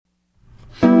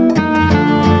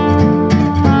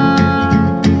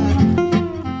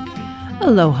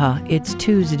Aloha, it's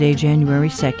Tuesday, January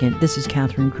 2nd. This is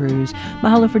Catherine Cruz.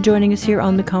 Mahalo for joining us here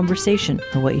on The Conversation,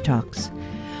 Hawaii Talks.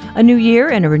 A new year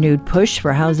and a renewed push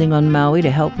for housing on Maui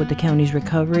to help with the county's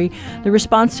recovery. The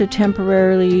response to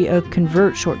temporarily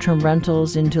convert short-term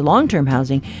rentals into long-term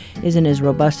housing isn't as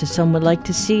robust as some would like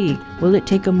to see. Will it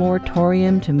take a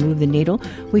moratorium to move the needle?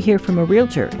 We hear from a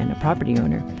realtor and a property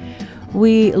owner.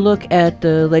 We look at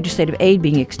the legislative aid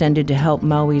being extended to help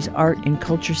Maui's art and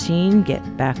culture scene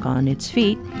get back on its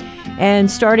feet.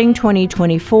 And starting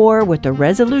 2024 with a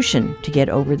resolution to get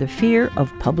over the fear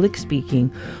of public speaking.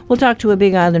 We'll talk to a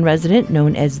Big Island resident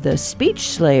known as the Speech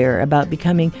Slayer about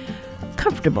becoming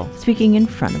comfortable speaking in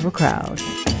front of a crowd.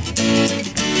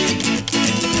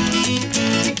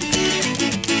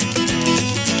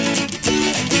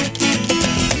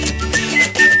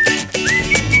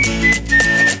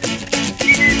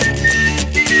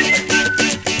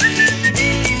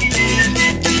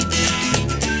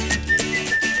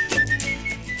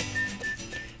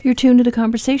 You're tuned to The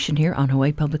Conversation here on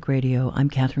Hawaii Public Radio. I'm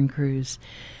Catherine Cruz.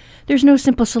 There's no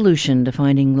simple solution to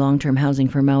finding long-term housing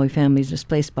for Maui families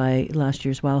displaced by last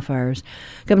year's wildfires.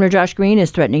 Governor Josh Green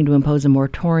is threatening to impose a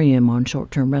moratorium on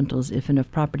short-term rentals if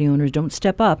enough property owners don't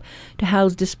step up to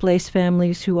house displaced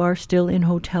families who are still in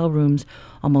hotel rooms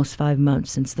almost 5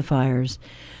 months since the fires.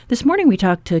 This morning we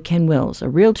talked to Ken Wills, a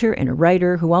realtor and a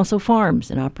writer who also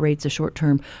farms and operates a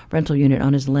short-term rental unit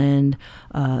on his land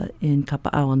in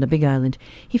Kapa'au on the Big Island.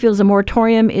 He feels a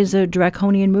moratorium is a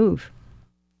draconian move.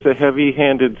 It's a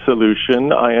heavy-handed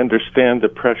solution. I understand the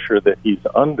pressure that he's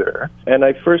under. And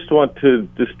I first want to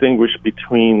distinguish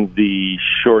between the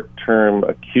short-term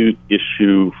acute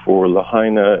issue for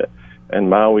Lahaina and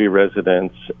Maui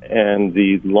residents and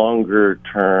the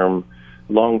long-term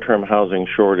housing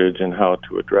shortage and how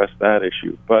to address that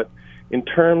issue. But in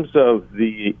terms of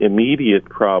the immediate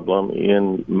problem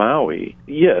in Maui,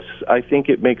 yes, I think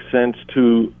it makes sense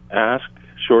to ask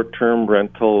short-term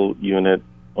rental unit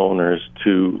owners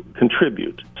to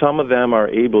contribute. Some of them are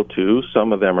able to,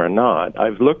 some of them are not.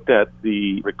 I've looked at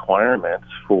the requirements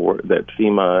for that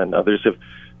FEMA and others have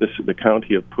the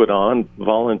county have put on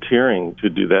volunteering to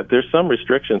do that. There's some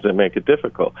restrictions that make it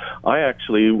difficult.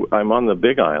 I'm on the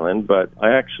Big Island, but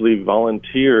I actually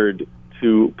volunteered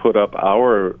to put up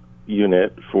our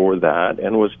unit for that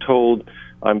and was told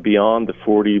I'm beyond the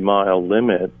 40-mile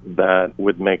limit that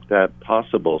would make that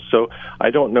possible. So I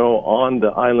don't know on the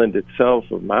island itself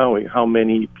of Maui how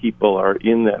many people are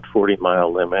in that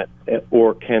 40-mile limit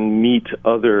or can meet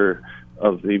other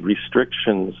of the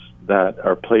restrictions that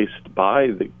are placed by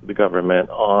the government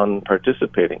on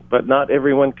participating. But not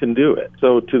everyone can do it.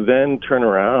 So to then turn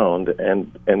around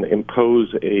and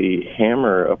impose a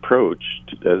hammer approach,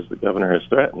 as the governor has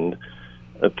threatened,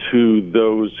 to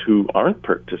those who aren't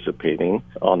participating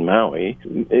on Maui,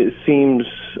 it seems,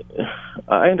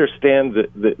 I understand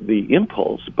the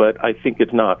impulse, but I think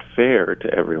it's not fair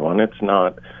to everyone. It's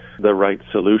not the right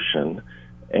solution.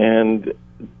 And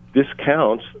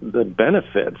discounts the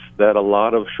benefits that a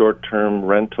lot of short-term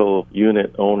rental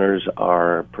unit owners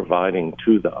are providing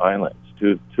to the islands,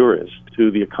 to tourists, to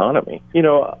the economy. You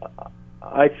know,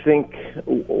 I think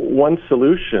one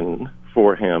solution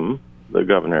for him, the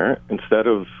governor, instead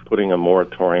of putting a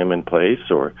moratorium in place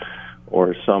or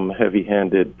some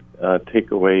heavy-handed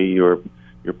take away your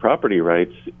property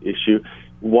rights issue,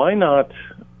 why not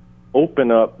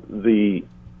open up the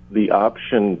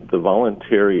option, the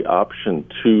voluntary option,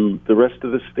 to the rest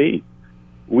of the state?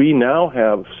 We now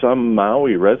have some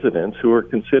Maui residents who are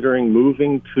considering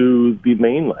moving to the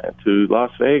mainland, to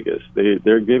Las Vegas.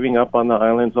 They're giving up on the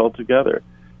islands altogether.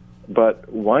 But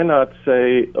why not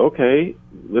say, okay,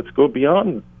 let's go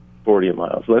beyond 40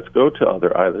 miles. Let's go to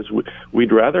other islands.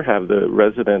 We'd rather have the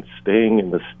residents staying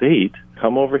in the state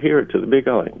come over here to the Big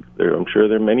Island. I'm sure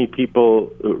there are many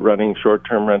people running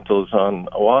short-term rentals on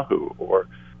Oahu or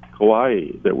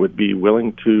Hawaii that would be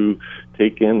willing to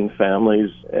take in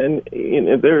families, and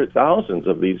there are thousands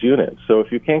of these units. So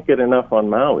if you can't get enough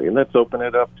on Maui, let's open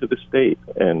it up to the state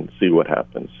and see what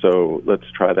happens. So let's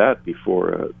try that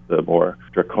before the more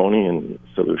draconian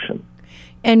solution.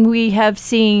 And we have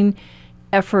seen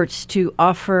efforts to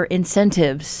offer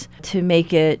incentives to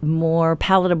make it more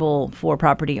palatable for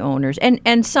property owners.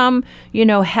 And some,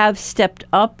 have stepped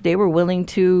up. They were willing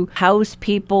to house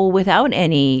people without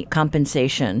any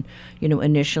compensation,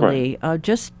 initially, right.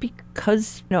 Just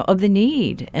because, of the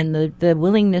need and the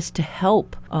willingness to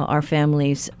help our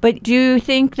families. But do you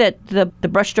think that the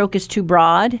brushstroke is too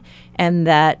broad and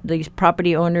that these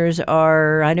property owners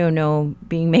are,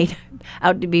 being made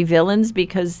out to be villains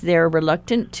because they're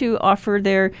reluctant to offer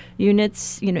their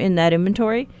units, in that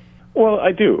inventory? Well,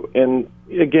 I do. And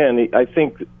again, I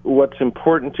think what's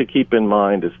important to keep in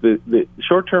mind is the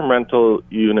short-term rental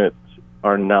units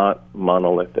are not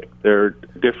monolithic. They're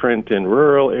different in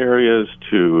rural areas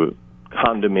to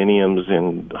condominiums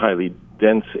in highly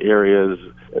dense areas.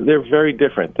 They're very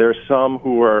different. There are some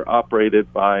who are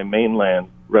operated by mainland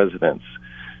residents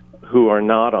who are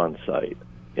not on site.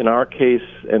 In our case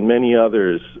and many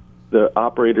others, the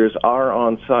operators are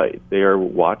on site. They are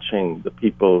watching the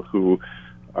people who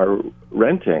are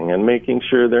renting and making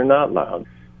sure they're not loud.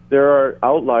 There are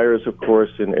outliers, of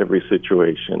course, in every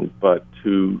situation, but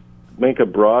to make a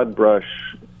broad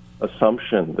brush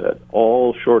assumption that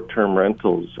all short-term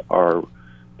rentals are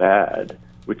bad,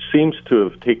 which seems to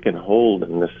have taken hold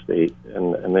in this state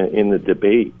and in the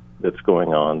debate that's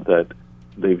going on, that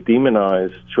they've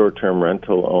demonized short-term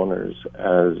rental owners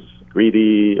as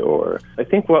greedy. Or I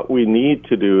think what we need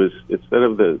to do is, instead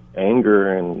of the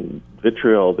anger and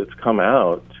vitriol that's come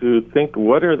out, to think,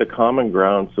 what are the common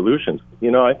ground solutions?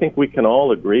 I think we can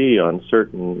all agree on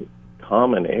certain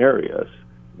common areas.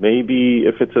 Maybe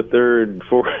if it's a third,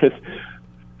 fourth,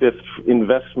 fifth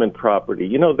investment property,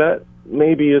 that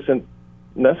maybe isn't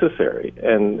necessary.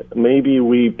 And maybe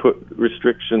we put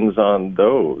restrictions on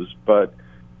those, but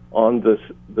on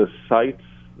the sites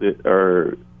that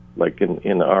are like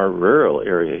in our rural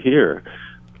area here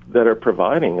that are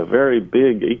providing a very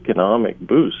big economic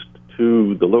boost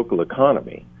to the local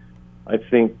economy, I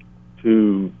think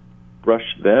to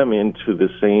brush them into the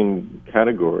same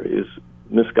category is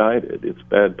misguided. It's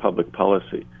bad public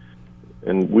policy.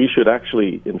 And we should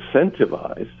actually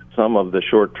incentivize some of the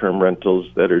short-term rentals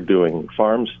that are doing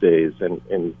farm stays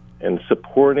and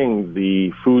supporting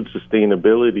the food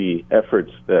sustainability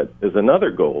efforts that is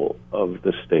another goal of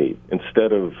the state.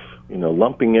 Instead of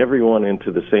lumping everyone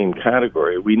into the same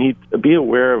category, we need to be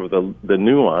aware of the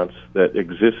nuance that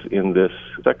exists in this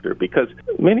sector, because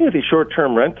many of these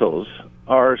short-term rentals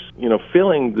are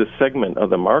filling the segment of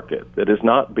the market that is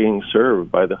not being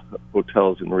served by the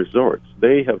hotels and resorts.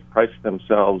 They have priced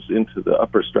themselves into the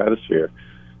upper stratosphere.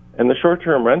 And the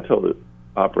short-term rental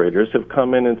operators have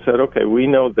come in and said, okay, we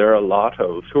know there are a lot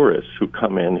of tourists who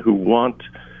come in who want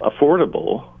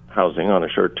affordable housing on a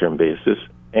short-term basis,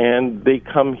 and they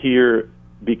come here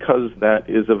because that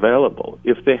is available.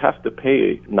 If they have to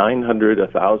pay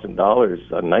 $900,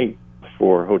 $1,000 a night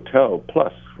for hotel,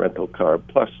 plus rental car,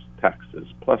 plus taxes,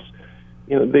 plus,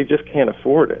 they just can't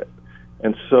afford it.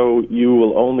 And so you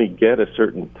will only get a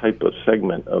certain type of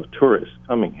segment of tourists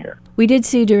coming here. We did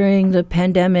see during the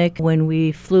pandemic, when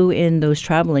we flew in those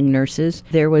traveling nurses,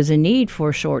 there was a need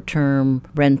for short-term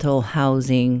rental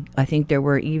housing. I think there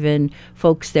were even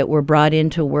folks that were brought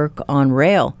in to work on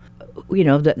rail.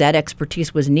 That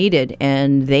expertise was needed,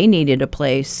 and they needed a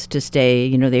place to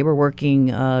stay. They were working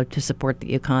to support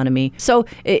the economy. So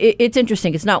it's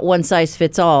interesting. It's not one size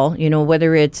fits all,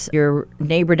 whether it's your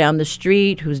neighbor down the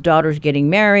street whose daughter's getting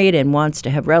married and wants to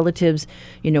have relatives,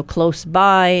 close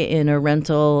by in a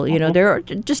rental. There are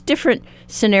just different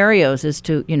scenarios as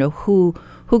to, who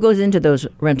goes into those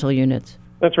rental units.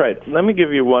 That's right. Let me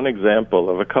give you one example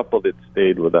of a couple that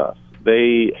stayed with us.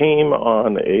 They came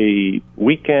on a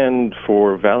weekend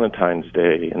for Valentine's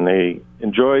Day, and they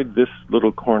enjoyed this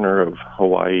little corner of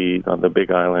Hawaii on the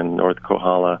Big Island, North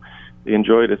Kohala. They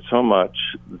enjoyed it so much,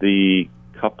 the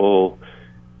couple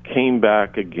came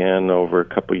back again over a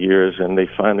couple of years, and they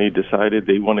finally decided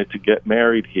they wanted to get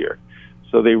married here.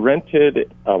 So they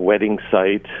rented a wedding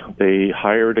site. They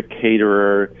hired a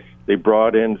caterer. They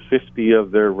brought in 50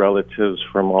 of their relatives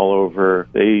from all over.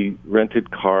 They rented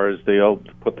cars. They all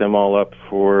put them all up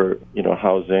for,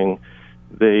 housing.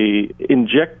 They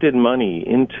injected money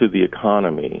into the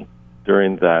economy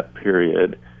during that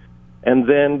period. And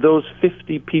then those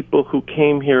 50 people who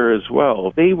came here as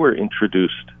well, they were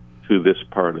introduced to this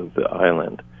part of the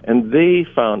island. And they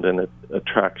found an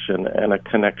attraction and a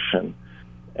connection.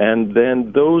 And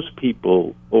then those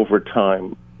people, over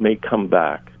time, may come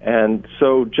back. And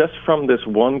so just from this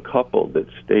one couple that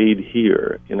stayed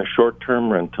here in a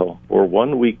short-term rental for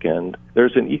one weekend,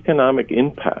 there's an economic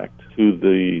impact to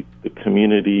the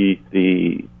community,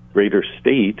 the greater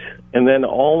state, and then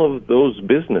all of those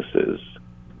businesses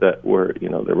that were,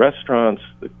 the restaurants,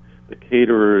 the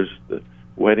caterers, the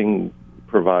wedding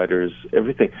providers,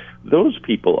 everything. Those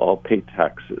people all pay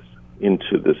taxes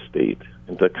into the state,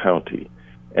 into the county.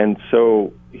 And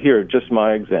so here, just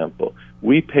my example,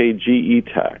 we pay GE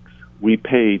tax. We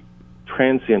pay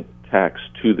transient tax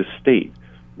to the state.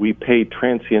 We pay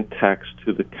transient tax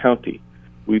to the county.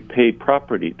 We pay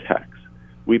property tax.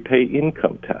 We pay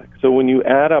income tax. So when you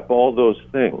add up all those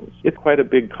things, it's quite a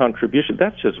big contribution.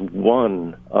 That's just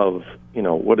one of,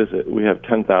 what is it? We have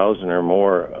 10,000 or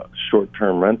more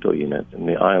short-term rental units in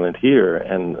the island here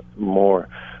and more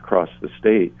across the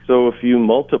state. So if you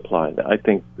multiply that, I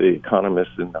think the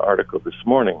economist in the article this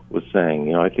morning was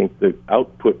saying, I think the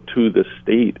output to the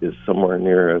state is somewhere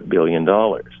near $1 billion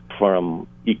from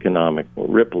economic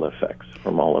ripple effects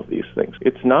from all of these things.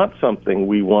 It's not something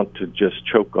we want to just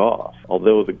choke off,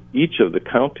 although each of the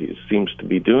counties seems to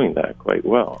be doing that quite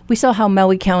well. We saw how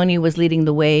Maui County was leading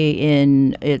the way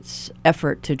in its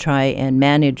effort to try and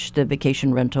manage the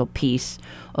vacation rental piece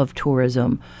of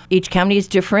tourism. Each county is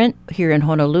different. Here in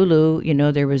Honolulu,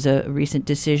 there was a recent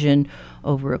decision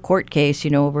over a court case,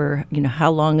 over,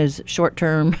 how long is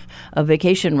short-term a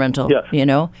vacation rental, yes.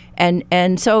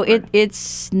 And so it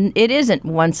isn't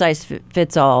one size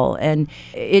fits all. And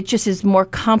it just is more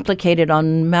complicated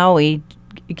on Maui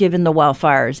given the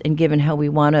wildfires and given how we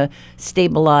want to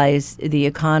stabilize the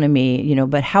economy,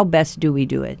 but how best do we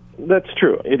do it? That's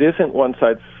true. It isn't one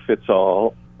size fits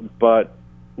all, but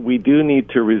we do need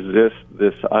to resist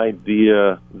this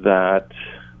idea that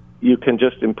you can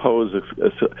just impose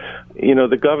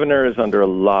the governor is under a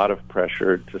lot of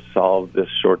pressure to solve this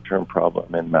short-term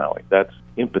problem in Maui. That's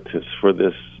impetus for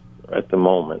this at the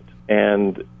moment.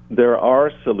 And there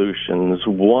are solutions.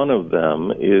 One of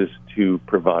them is to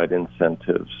provide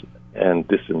incentives and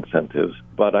disincentives.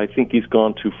 But I think he's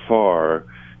gone too far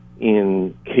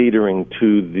in catering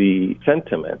to the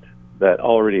sentiment that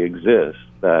already exists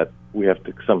that we have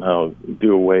to somehow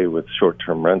do away with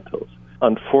short-term rentals.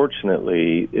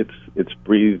 Unfortunately, it's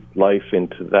breathed life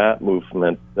into that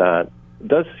movement that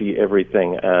does see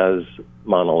everything as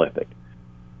monolithic.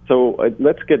 So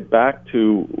let's get back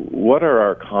to what are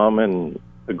our common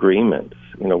agreements?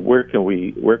 Where can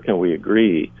we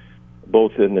agree,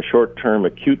 both in the short-term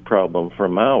acute problem for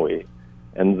Maui,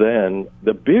 and then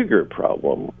the bigger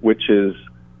problem, which is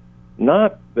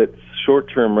not that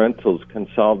short-term rentals can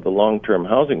solve the long-term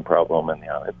housing problem in the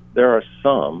island. There are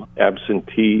some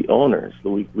absentee owners.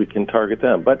 We can target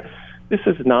them. But this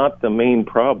is not the main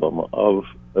problem or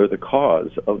the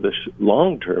cause of the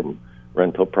long-term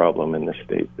rental problem in the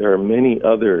state. There are many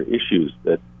other issues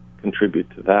that contribute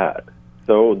to that.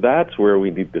 So that's where we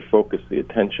need to focus the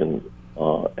attention,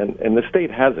 and the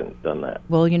state hasn't done that.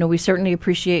 Well, we certainly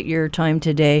appreciate your time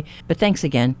today, but thanks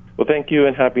again. Well, thank you,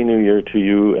 and Happy New Year to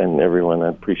you and everyone. I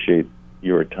appreciate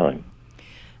your time.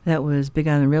 That was Big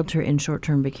Island realtor and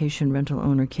short-term vacation rental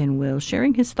owner Ken Wills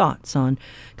sharing his thoughts on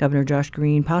Governor Josh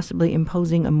Green possibly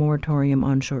imposing a moratorium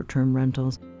on short-term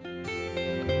rentals.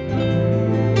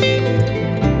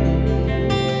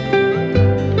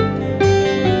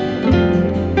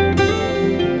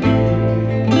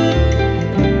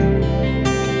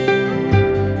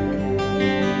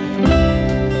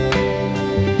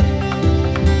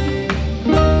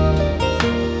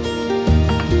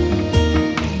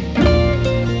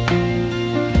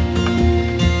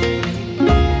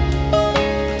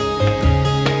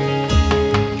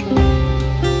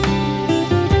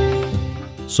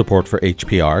 Support for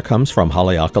HPR comes from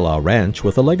Haleakala Ranch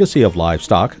with a legacy of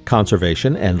livestock,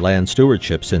 conservation, and land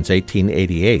stewardship since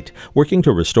 1888, working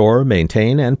to restore,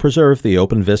 maintain, and preserve the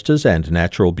open vistas and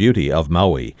natural beauty of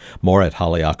Maui. More at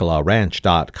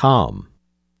haleakalaranch.com.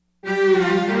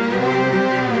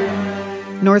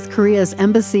 North Korea's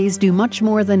embassies do much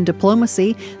more than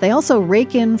diplomacy. They also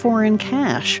rake in foreign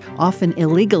cash, often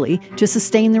illegally, to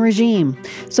sustain the regime.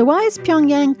 So why is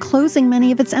Pyongyang closing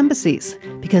many of its embassies?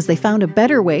 Because they found a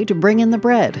better way to bring in the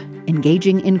bread,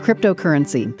 engaging in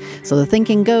cryptocurrency. So the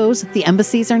thinking goes, the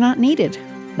embassies are not needed.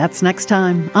 That's next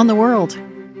time on The World.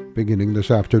 Beginning this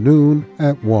afternoon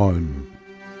at 1.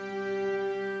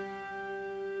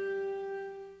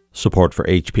 Support for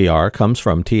HPR comes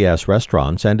from TS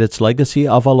Restaurants and its Legacy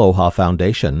of Aloha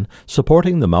Foundation,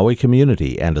 supporting the Maui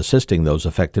community and assisting those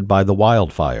affected by the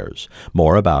wildfires.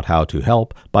 More about how to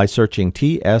help by searching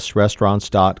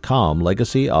tsrestaurants.com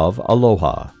Legacy of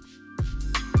Aloha.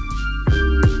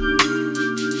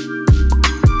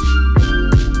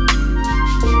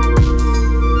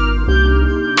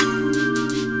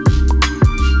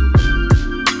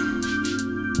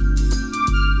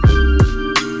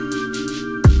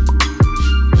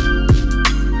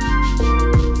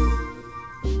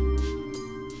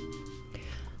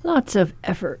 Lots of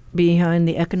effort behind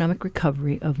the economic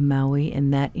recovery of Maui,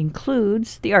 and that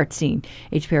includes the art scene.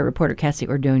 HPR reporter Cassie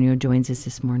Ordonio joins us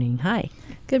this morning. Hi.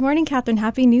 Good morning, Catherine.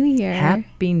 Happy New Year.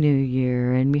 Happy New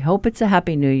Year, and we hope it's a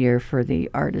Happy New Year for the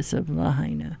artists of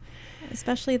Lahaina.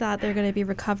 especially that they're going to be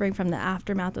recovering from the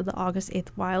aftermath of the August 8th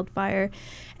wildfire.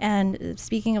 And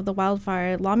speaking of the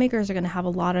wildfire, lawmakers are going to have a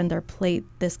lot on their plate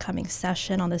this coming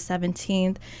session on the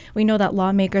 17th. We know that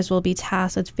lawmakers will be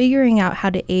tasked with figuring out how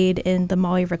to aid in the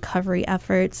Maui recovery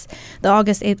efforts. The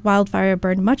August 8th wildfire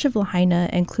burned much of Lahaina,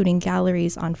 including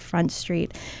galleries on Front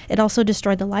Street. It also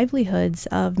destroyed the livelihoods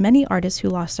of many artists who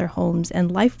lost their homes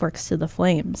and life works to the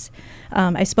flames.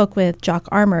 I spoke with Jock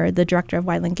Armour, the director of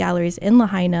Wildland Galleries in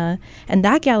Lahaina, and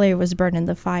that gallery was burned in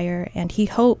the fire, and he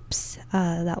hopes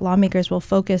that lawmakers will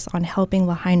focus on helping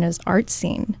Lahaina's art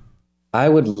scene. I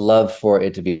would love for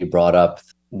it to be brought up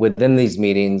within these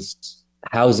meetings.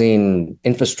 Housing,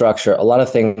 infrastructure, a lot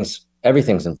of things,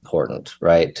 everything's important,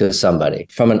 right, to somebody.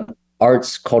 From an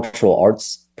cultural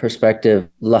arts perspective,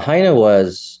 Lahaina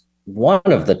was one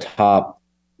of the top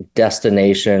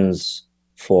destinations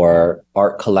for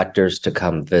art collectors to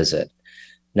come visit.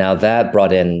 Now that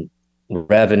brought in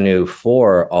revenue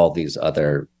for all these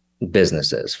other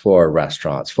businesses, for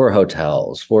restaurants, for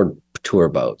hotels, for tour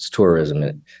boats,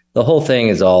 tourism. The whole thing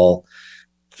is all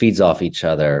feeds off each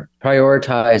other.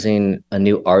 Prioritizing a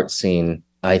new art scene,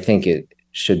 I think it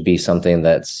should be something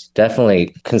that's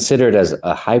definitely considered as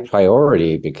a high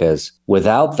priority, because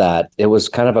without that, it was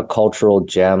kind of a cultural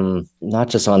gem, not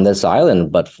just on this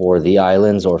island, but for the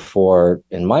islands, or for,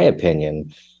 in my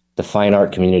opinion, the fine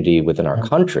art community within our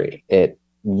country. It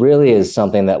really is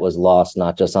something that was lost,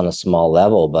 not just on a small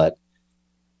level, but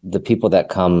the people that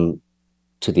come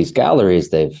to these galleries,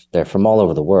 they're from all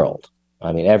over the world.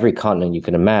 I mean, every continent you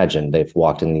can imagine, they've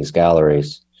walked in these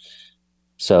galleries.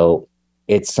 So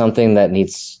it's something that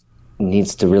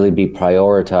needs to really be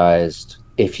prioritized.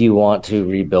 If you want to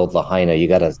rebuild Lahaina, you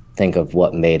got to think of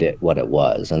what made it what it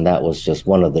was. And that was just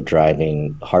one of the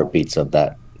driving heartbeats of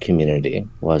that community,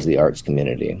 was the arts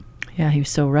community. Yeah, he was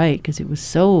so right, because it was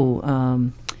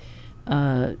so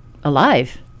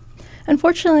alive.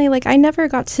 Unfortunately, I never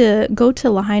got to go to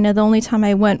Lahaina. The only time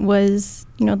I went was,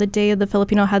 the day of the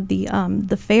Filipino had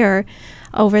the fair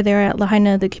over there at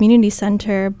Lahaina, the community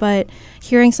center. But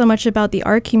hearing so much about the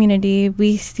art community,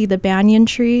 we see the banyan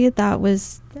tree that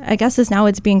was, I guess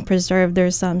it's being preserved.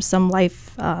 There's some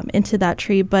life into that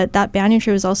tree, but that banyan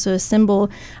tree was also a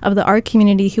symbol of the art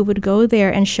community who would go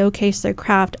there and showcase their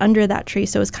craft under that tree.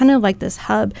 So it's kind of like this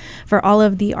hub for all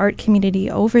of the art community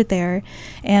over there.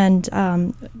 And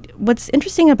what's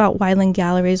interesting about Wildland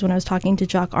Galleries, when I was talking to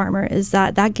Jock Armour, is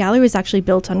that gallery was actually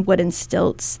built on wooden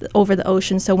stilts over the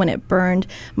ocean. So when it burned,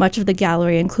 much of the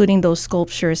gallery, including those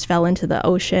sculptures, fell into the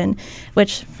ocean,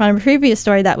 which from a previous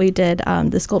story that we did,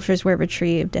 the sculptures were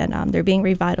retrieved and they're being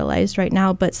revitalized right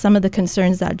now. But some of the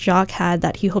concerns that Jock had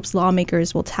that he hopes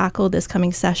lawmakers will tackle this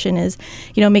coming session is,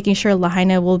 making sure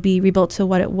Lahaina will be rebuilt to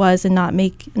what it was, and not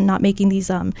making these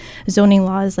zoning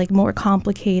laws more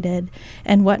complicated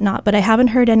and whatnot. But I haven't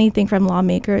heard anything from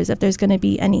lawmakers if there's going to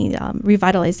be any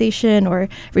revitalization or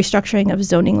restructuring of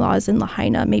zoning laws in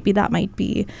Lahaina. Maybe that might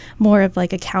be more of a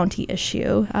county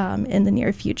issue in the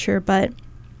near future. But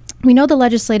we know the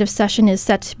legislative session is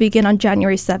set to begin on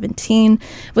January 17,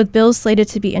 with bills slated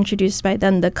to be introduced by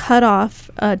then. The cutoff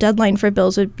deadline for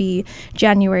bills would be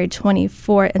January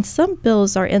 24, and some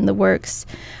bills are in the works.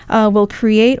 Will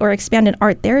create or expand an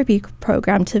art therapy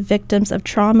program to victims of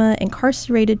trauma,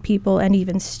 incarcerated people, and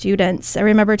even students. I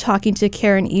remember talking to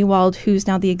Karen Ewald, who's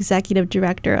now the executive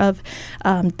director of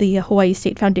the Hawaii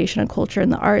State Foundation on Culture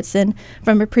and the Arts. And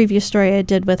from a previous story I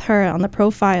did with her on the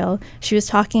profile, she was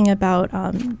talking about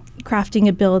crafting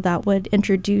a bill that would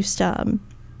introduce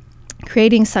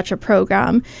creating such a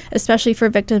program, especially for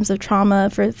victims of trauma,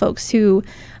 for folks who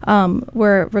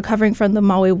were recovering from the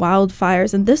Maui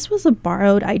wildfires. And this was a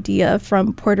borrowed idea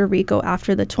from Puerto Rico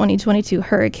after the 2022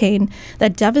 hurricane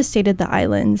that devastated the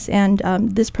islands. And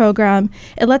this program,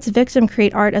 it lets victims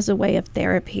create art as a way of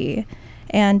therapy.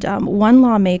 And one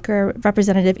lawmaker,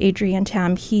 Representative Adrian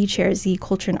Tam, he chairs the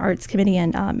Culture and Arts Committee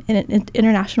and in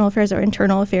International Affairs or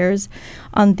Internal Affairs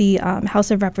on the House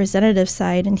of Representatives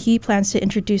side. And he plans to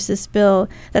introduce this bill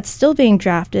that's still being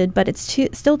drafted, but it's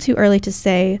still too early to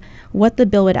say what the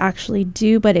bill would actually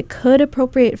do. But it could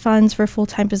appropriate funds for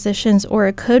full-time positions, or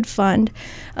it could fund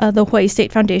the Hawaii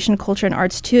State Foundation Culture and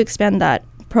Arts to expand that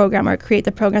program or create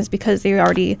the programs, because they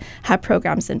already have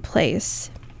programs in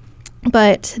place.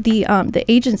 But the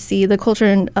agency, the Culture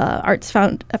and Arts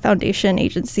Foundation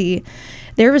agency,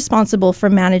 they're responsible for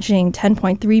managing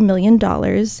 $10.3 million,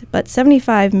 but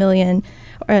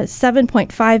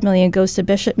 $7.5 million goes to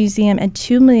Bishop Museum, and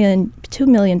 $2 million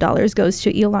goes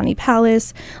to Iolani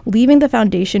Palace, leaving the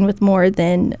foundation with more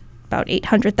than about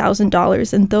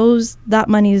 $800,000, and that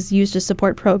money is used to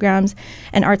support programs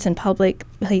and arts in public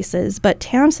places. But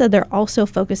Tam said they're also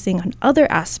focusing on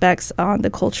other aspects on the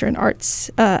culture and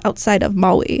arts outside of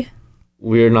Maui.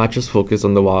 We're not just focused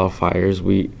on the wildfires.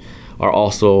 We are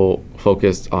also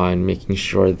focused on making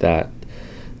sure that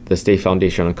the State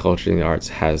Foundation on Culture and the Arts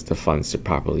has the funds to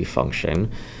properly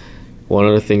function. One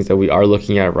of the things that we are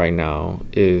looking at right now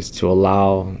is to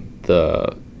allow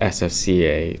the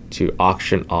SFCA to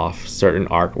auction off certain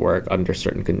artwork under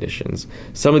certain conditions.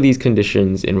 Some of these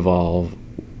conditions involve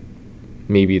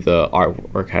maybe the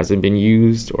artwork hasn't been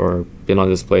used or been on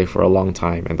display for a long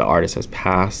time and the artist has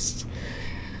passed.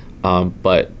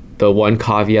 But the one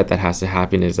caveat that has to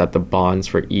happen is that the bonds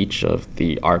for each of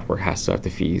the artwork has to have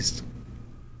defeased.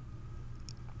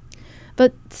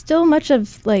 But still much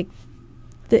of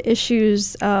the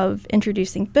issues of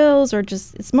introducing bills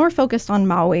it's more focused on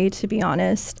Maui, to be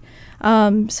honest.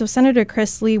 So Senator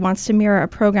Chris Lee wants to mirror a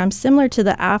program similar to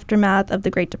the aftermath of the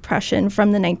Great Depression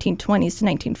from the 1920s to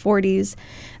 1940s.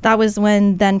 That was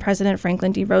when then President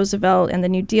Franklin D. Roosevelt and the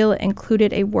New Deal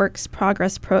included a works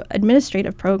progress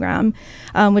administrative program,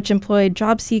 which employed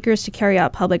job seekers to carry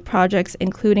out public projects,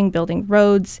 including building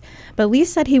roads. But Lee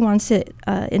said he wants to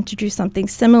introduce something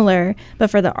similar, but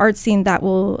for the art scene that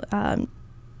will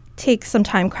take some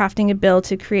time crafting a bill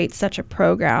to create such a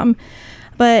program.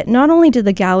 But not only did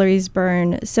the galleries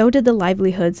burn, so did the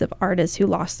livelihoods of artists who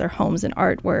lost their homes and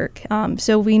artwork.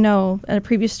 So we know in a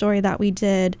previous story that we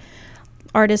did,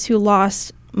 artists who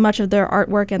lost much of their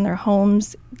artwork and their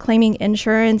homes claiming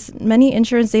insurance. Many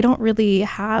insurance, they don't really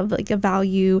have a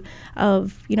value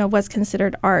of, what's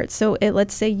considered art. So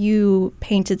let's say you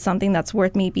painted something that's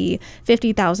worth maybe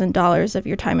 $50,000 of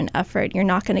your time and effort. You're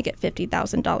not going to get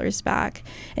 $50,000 back.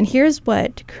 And here's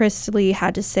what Chris Lee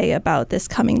had to say about this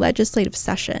coming legislative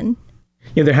session.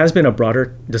 There has been a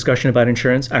broader discussion about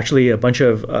insurance. Actually, a bunch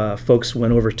of folks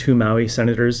went over to Maui,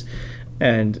 senators,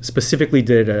 and specifically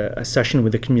did a session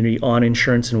with the community on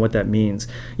insurance and what that means.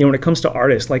 When it comes to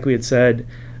artists, like we had said,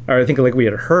 or I think like we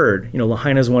had heard,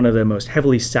 Lahaina is one of the most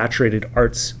heavily saturated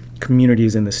arts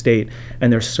communities in the state,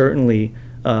 and there's certainly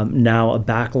now a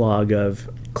backlog of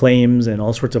claims and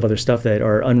all sorts of other stuff that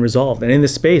are unresolved. And in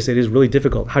this space, it is really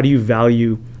difficult. How do you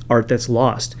value art that's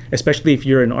lost, especially if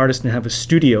you're an artist and have a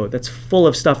studio that's full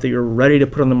of stuff that you're ready to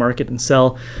put on the market and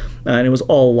sell, and it was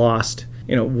all lost?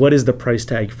 What is the price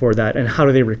tag for that, and how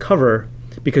do they recover?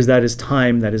 Because that is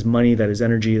time, that is money, that is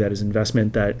energy, that is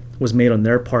investment that was made on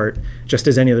their part, just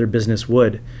as any other business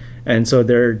would. And so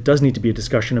there does need to be a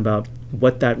discussion about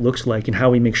what that looks like and how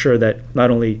we make sure that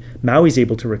not only Maui's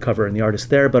able to recover and the artists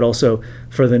there, but also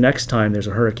for the next time there's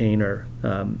a hurricane or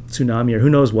tsunami or who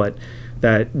knows what,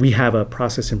 that we have a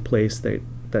process in place that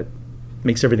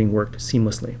makes everything work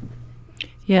seamlessly.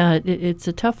 Yeah, it's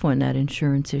a tough one, that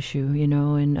insurance issue,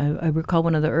 and I recall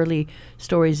one of the early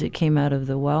stories that came out of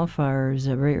the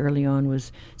wildfires very early on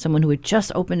was someone who had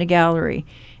just opened a gallery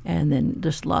and then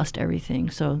just lost everything.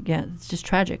 So, yeah, it's just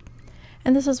tragic.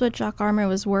 And this is what Jock Armour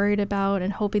was worried about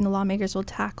and hoping the lawmakers will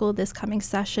tackle this coming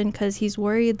session, because he's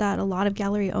worried that a lot of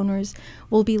gallery owners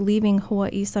will be leaving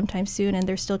Hawaii sometime soon, and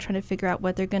they're still trying to figure out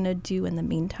what they're going to do in the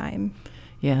meantime.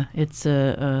 Yeah, it's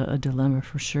a dilemma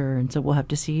for sure. And so we'll have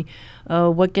to see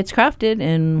what gets crafted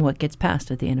and what gets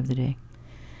passed at the end of the day.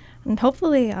 And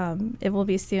hopefully it will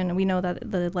be soon. We know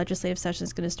that the legislative session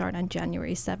is going to start on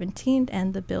January 17th,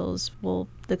 and the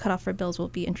cutoff for bills will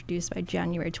be introduced by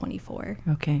January 24.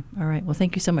 Okay. All right. Well,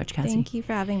 thank you so much, Cassie. Thank you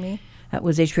for having me. That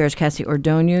was HPR's Cassie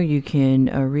Ordonio. You can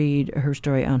read her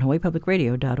story on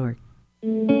hawaiipublicradio.org.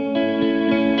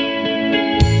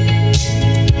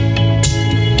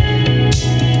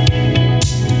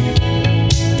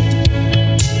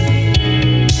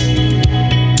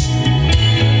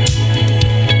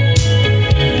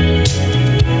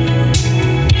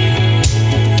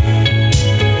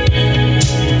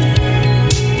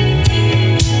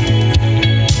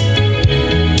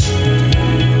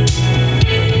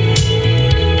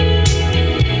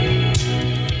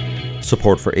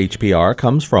 Support for HPR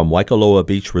comes from Waikoloa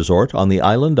Beach Resort on the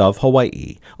island of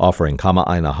Hawaii, offering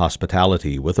Kama'aina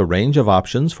hospitality with a range of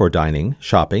options for dining,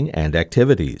 shopping, and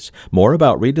activities. More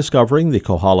about rediscovering the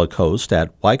Kohala Coast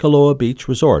at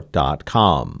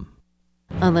waikoloabeachresort.com.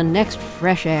 On the next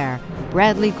Fresh Air,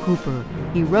 Bradley Cooper.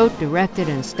 He wrote, directed,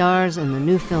 and stars in the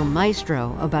new film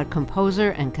Maestro about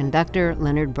composer and conductor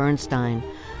Leonard Bernstein.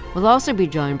 We'll also be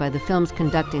joined by the film's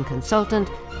conducting consultant,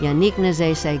 Yannick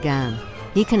Nézet-Séguin.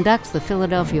 He conducts the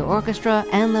Philadelphia Orchestra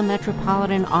and the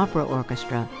Metropolitan Opera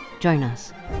Orchestra. Join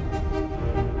us.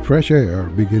 Fresh Air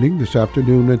beginning this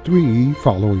afternoon at 3,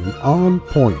 following On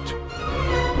Point.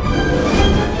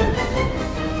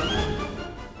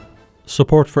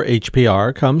 Support for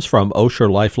HPR comes from Osher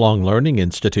Lifelong Learning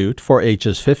Institute for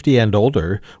ages 50 and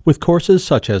older, with courses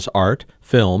such as art,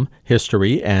 film,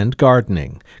 history, and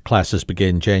gardening. Classes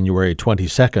begin January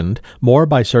 22nd. More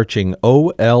by searching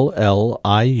OLLIUHM.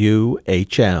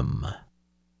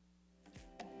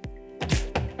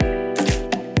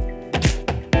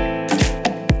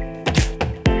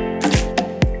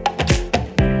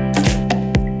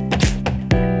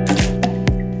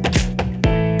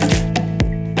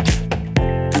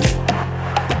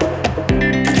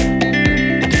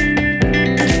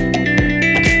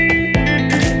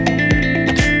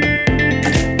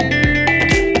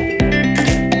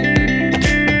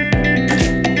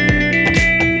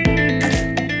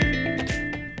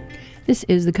 This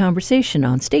is The Conversation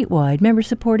on statewide,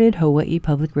 member-supported Hawaii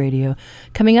Public Radio.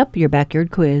 Coming up, your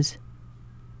backyard quiz.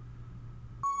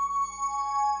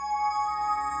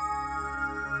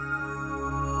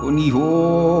 Oni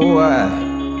hoa,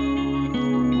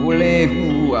 ole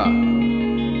hua,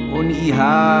 oni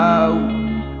hau,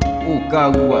 o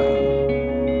kauai,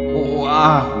 o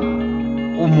ahu,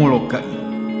 o molokai,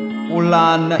 o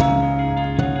lanai,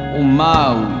 o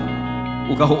Maui,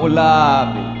 o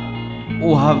kaho'olawe,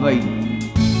 o Hawaii.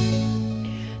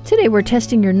 Today we're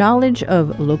testing your knowledge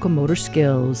of locomotor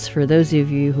skills. For those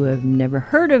of you who have never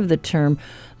heard of the term,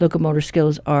 locomotor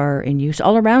skills are in use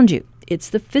all around you. It's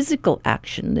the physical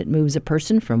action that moves a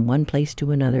person from one place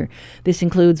to another. This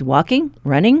includes walking,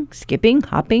 running, skipping,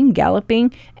 hopping,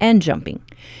 galloping, and jumping.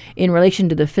 In relation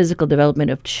to the physical development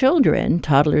of children,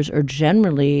 toddlers are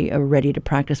generally ready to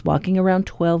practice walking around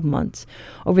 12 months.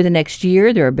 Over the next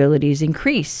year, their abilities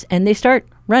increase, and they start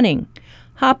running,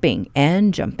 hopping,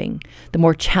 and jumping. The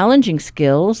more challenging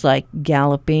skills like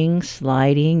galloping,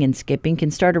 sliding, and skipping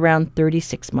can start around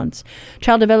 36 months.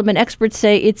 Child development experts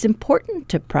say it's important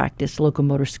to practice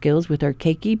locomotor skills with our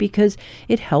keiki because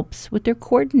it helps with their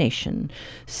coordination.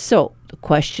 So, the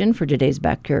question for today's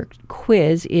backyard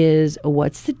quiz is,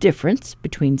 what's the difference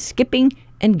between skipping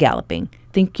and galloping?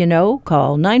 Think you know?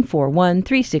 Call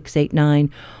 941-3689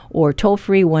 or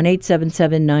toll-free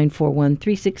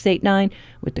 1-877-941-3689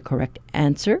 with the correct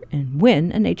answer and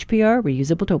win an HPR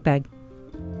reusable tote bag.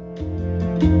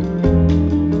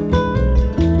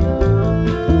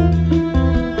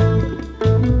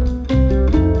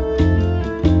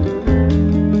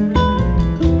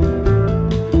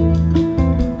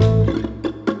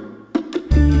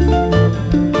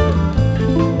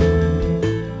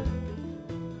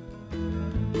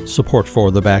 Support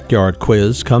for the Backyard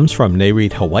Quiz comes from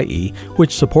NAREIT Hawaii,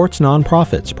 which supports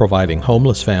nonprofits providing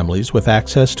homeless families with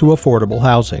access to affordable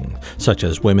housing, such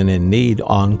as Women in Need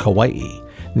on Kauai.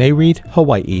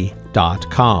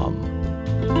 NAREITHawaii.com.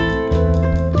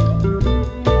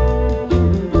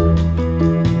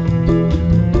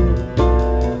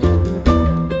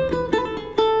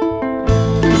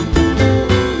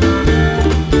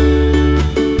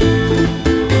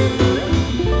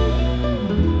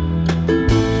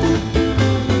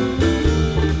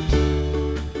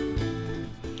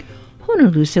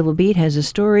 Honolulu Civil Beat has a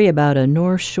story about a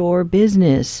North Shore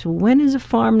business. When is a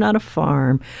farm not a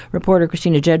farm? Reporter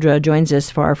Christina Jedra joins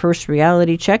us for our first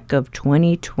reality check of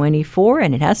 2024,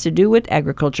 and it has to do with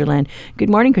agriculture land. Good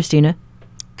morning, Christina.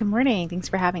 Good morning. Thanks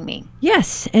for having me.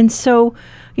 Yes, and so,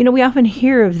 we often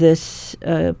hear of this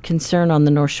concern on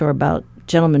the North Shore about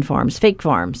gentleman farms, fake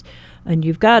farms, and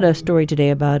you've got a story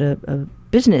today about a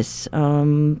business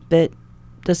that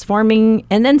does farming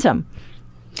and then some.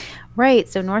 Right.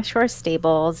 So North Shore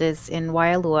Stables is in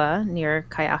Waialua near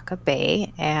Kaiaka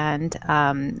Bay. And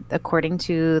according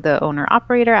to the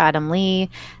owner-operator, Adam Lee,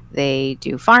 they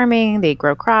do farming, they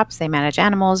grow crops, they manage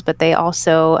animals, but they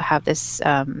also have this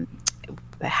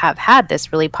have had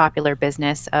this really popular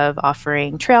business of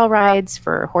offering trail rides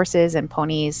for horses and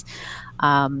ponies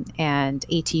and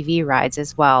ATV rides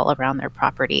as well around their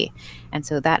property. And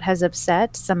so that has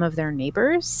upset some of their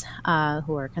neighbors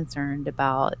who are concerned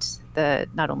about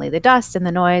not only the dust and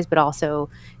the noise, but also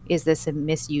is this a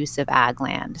misuse of ag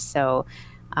land? So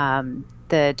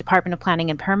the Department of Planning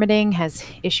and Permitting has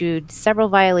issued several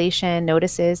violation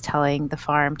notices telling the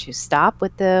farm to stop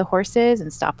with the horses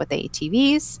and stop with the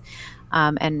ATVs.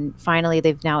 And finally,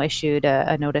 they've now issued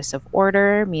a notice of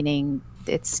order, meaning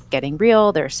it's getting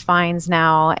real. There's fines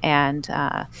now, and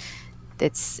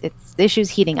it's the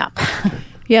issue's heating up.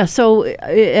 Yeah, so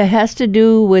it has to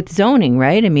do with zoning,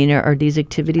 right? I mean, are these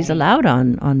activities allowed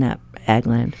on that ag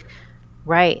land?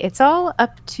 Right. It's all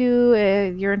up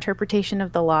to your interpretation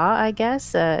of the law, I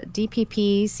guess.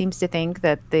 DPP seems to think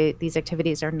that these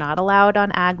activities are not allowed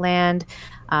on ag land.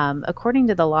 According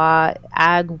to the law,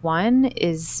 Ag 1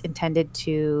 is intended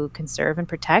to conserve and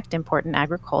protect important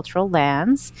agricultural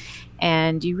lands.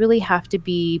 And you really have to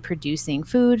be producing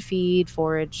food, feed,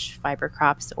 forage, fiber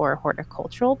crops, or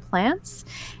horticultural plants.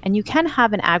 And you can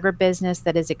have an agribusiness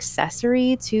that is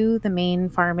accessory to the main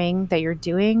farming that you're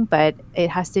doing, but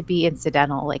it has to be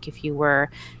incidental. Like if you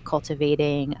were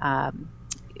cultivating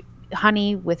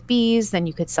honey with bees, then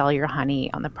you could sell your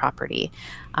honey on the property.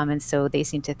 And so they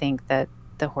seem to think that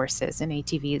the horses and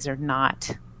ATVs are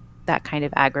not that kind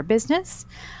of agribusiness.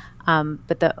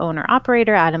 But the owner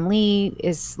operator, Adam Lee,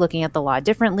 is looking at the law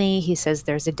differently. He says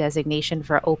there's a designation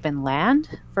for open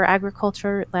land for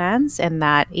agriculture lands, and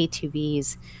that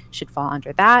ATVs should fall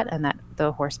under that, and that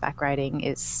the horseback riding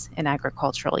is an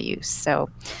agricultural use. So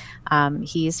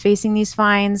he's facing these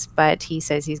fines, but he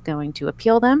says he's going to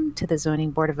appeal them to the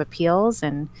Zoning Board of Appeals,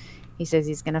 and he says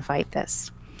he's going to fight this.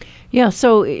 Yeah,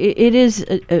 so it is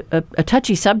a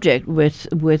touchy subject with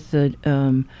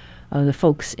the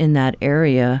folks in that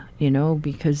area,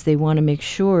 because they want to make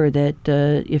sure that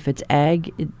if it's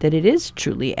ag, that it is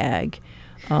truly ag,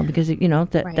 because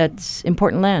Right. that's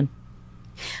important land.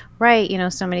 Right.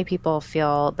 So many people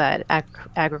feel that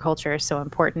agriculture is so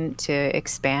important to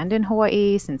expand in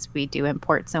Hawaii since we do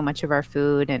import so much of our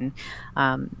food. And,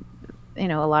 a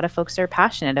lot of folks are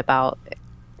passionate about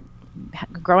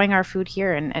growing our food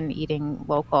here and eating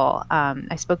local.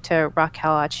 I spoke to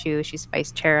Raquel Achu. She's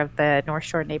vice chair of the North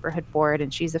Shore Neighborhood Board,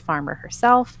 and she's a farmer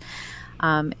herself.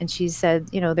 And she said,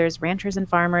 there's ranchers and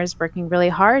farmers working really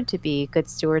hard to be good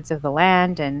stewards of the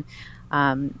land. And,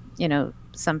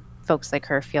 some folks like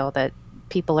her feel that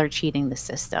people are cheating the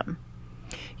system.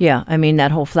 Yeah, I mean,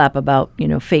 that whole flap about,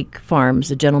 fake farms,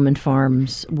 the gentleman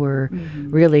farms were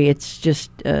really, it's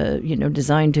just,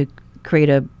 designed to create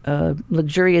a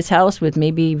luxurious house with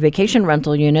maybe vacation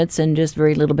rental units and just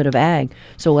very little bit of ag.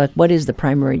 So what is the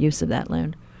primary use of that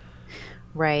land?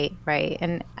 Right.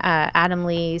 And Adam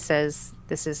Lee says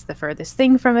this is the furthest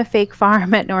thing from a fake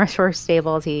farm at North Shore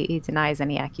Stables. He denies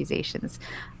any accusations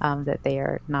that they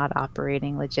are not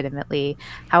operating legitimately.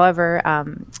 However,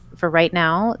 for right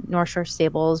now, North Shore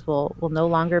Stables will no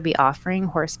longer be offering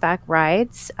horseback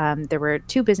rides. There were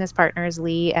two business partners,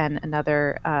 Lee and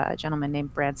another gentleman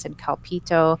named Branson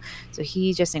Calpito. So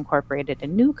he just incorporated a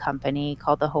new company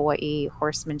called the Hawaii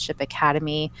Horsemanship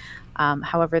Academy.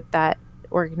 However, that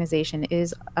organization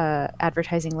is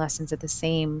advertising lessons at the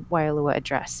same Waialua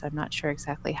address. So I'm not sure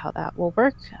exactly how that will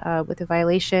work with the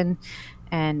violation.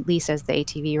 And Lee says the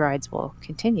ATV rides will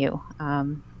continue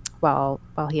while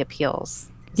he appeals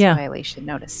his violation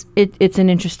notice. It's an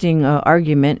interesting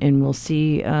argument, and we'll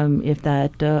see if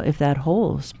that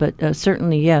holds. But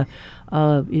certainly,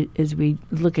 as we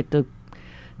look at the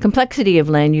complexity of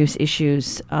land use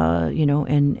issues,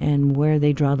 and where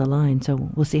they draw the line. So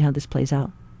we'll see how this plays out.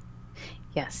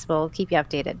 Yes, we'll keep you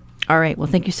updated. All right. Well,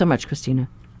 thank you so much, Christina.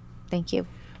 Thank you.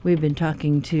 We've been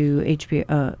talking to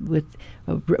with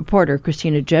reporter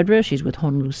Christina Jedra. She's with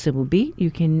Honolulu Civil Beat.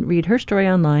 You can read her story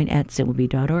online at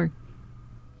civilbeat.org.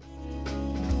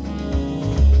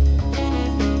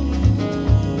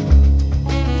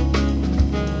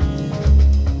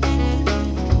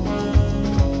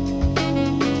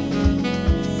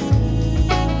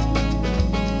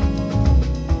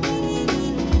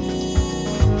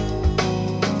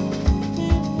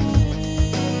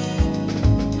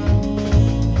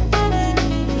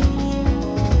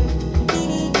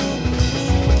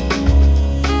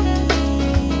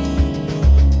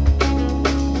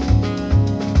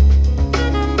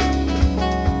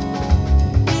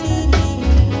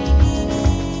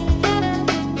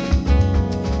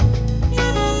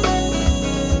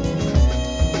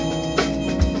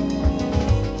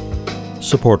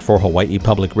 Support for Hawaii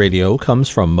Public Radio comes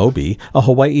from Mobi, a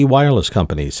Hawaii wireless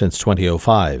company since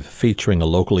 2005, featuring a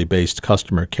locally based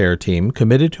customer care team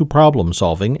committed to problem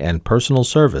solving and personal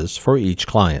service for each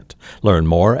client. Learn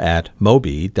more at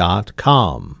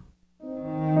mobi.com.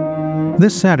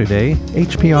 This Saturday,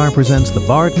 HPR presents the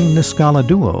Barden Niscala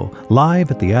Duo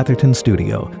live at the Atherton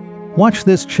Studio. Watch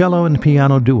this cello and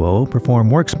piano duo perform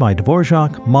works by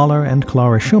Dvorak, Mahler, and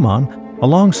Clara Schumann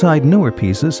alongside newer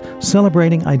pieces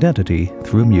celebrating identity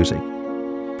through music.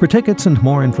 For tickets and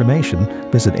more information,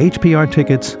 visit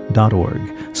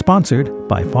hprtickets.org. Sponsored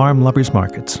by Farm Lovers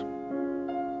Markets.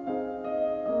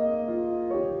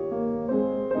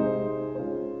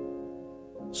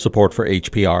 Support for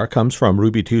HPR comes from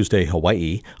Ruby Tuesday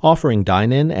Hawaii, offering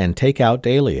dine-in and take-out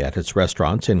daily at its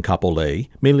restaurants in Kapolei,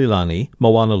 Mililani,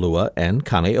 Moanalua, and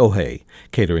Kaneohe.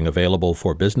 Catering available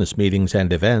for business meetings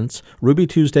and events,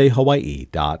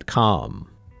 rubytuesdayhawaii.com.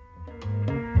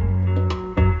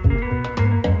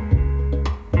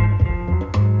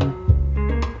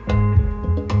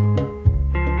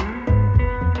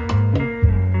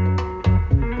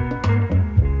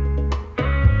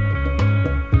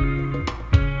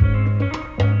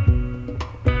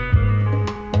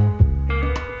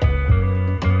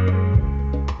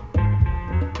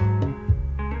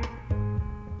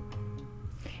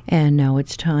 And now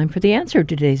it's time for the answer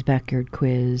to today's backyard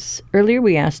quiz. Earlier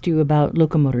we asked you about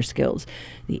locomotor skills,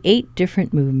 the 8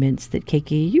 different movements that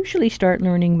keiki usually start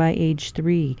learning by age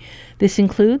 3. This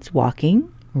includes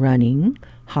walking, running,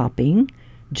 hopping,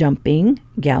 jumping,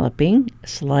 galloping,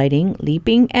 sliding,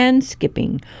 leaping, and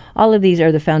skipping. All of these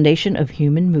are the foundation of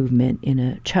human movement. In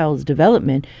a child's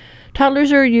development,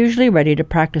 toddlers are usually ready to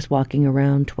practice walking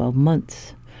around 12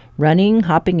 months. Running,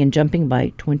 hopping, and jumping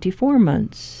by 24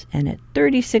 months. And at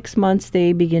 36 months,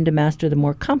 they begin to master the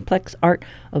more complex art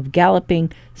of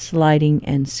galloping, sliding,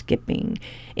 and skipping.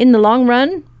 In the long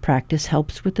run, practice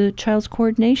helps with the child's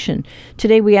coordination.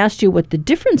 Today, we asked you what the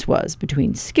difference was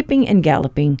between skipping and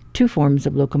galloping, 2 forms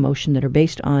of locomotion that are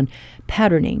based on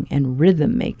patterning and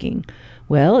rhythm making.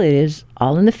 Well, it is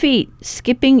all in the feet.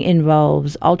 Skipping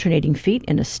involves alternating feet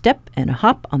in a step and a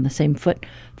hop on the same foot,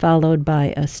 followed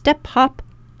by a step hop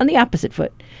on the opposite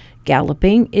foot.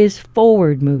 Galloping is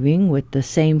forward moving with the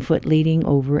same foot leading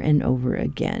over and over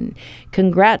again.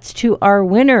 Congrats to our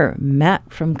winner, Matt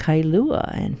from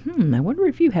Kailua. And I wonder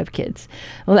if you have kids.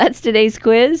 Well, that's today's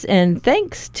quiz, and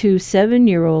thanks to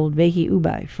 7-year-old Vehi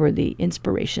Ubai for the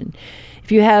inspiration.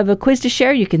 If you have a quiz to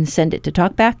share, you can send it to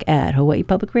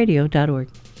talkback@hawaiipublicradio.org.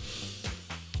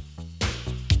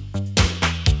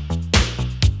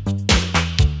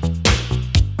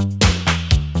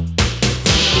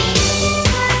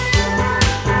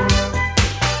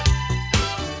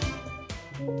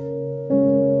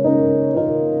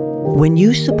 When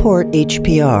you support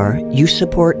HPR, you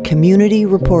support community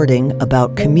reporting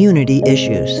about community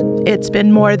issues. It's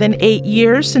been more than 8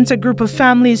 years since a group of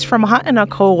families from Ha'ena,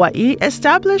 Kauai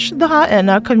established the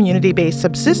Ha'ena Community-Based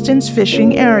Subsistence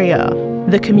Fishing Area.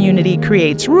 The community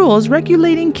creates rules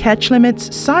regulating catch limits,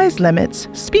 size limits,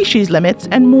 species limits,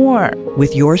 and more.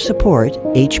 With your support,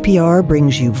 HPR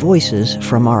brings you voices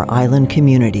from our island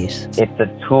communities. It's a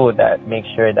tool that makes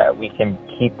sure that we can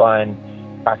keep on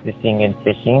practicing and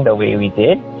fishing the way we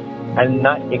did, and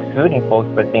not excluding folks,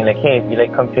 but saying like, hey, if you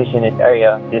like come fish in this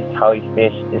area, this is how we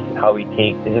fish, this is how we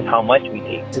take, this is how much we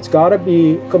take. It's got to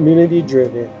be community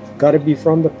driven, got to be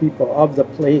from the people of the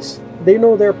place. They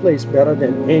know their place better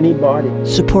than anybody.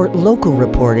 Support local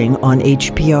reporting on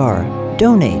HPR.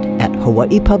 Donate at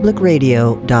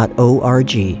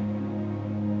hawaiipublicradio.org.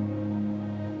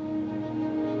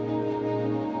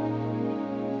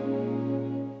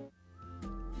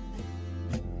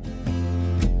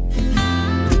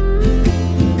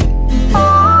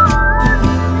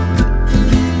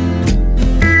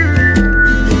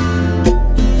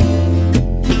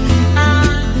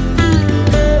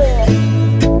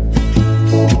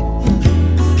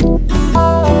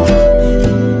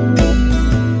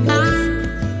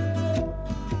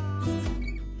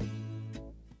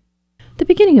 The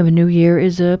beginning of a new year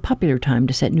is a popular time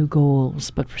to set new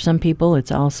goals, but for some people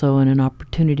it's also an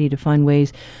opportunity to find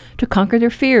ways to conquer their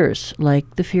fears,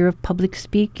 like the fear of public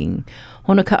speaking.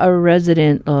 Honoka'a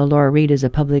resident Laura Reed is a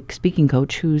public speaking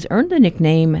coach who's earned the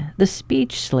nickname the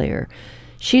Speech Slayer.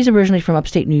 She's originally from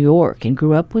upstate New York and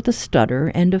grew up with a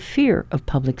stutter and a fear of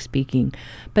public speaking.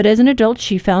 But as an adult,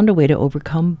 she found a way to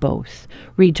overcome both.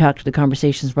 Reed talked to the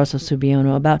Conversation's Russell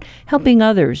Subiono about helping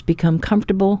others become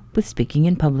comfortable with speaking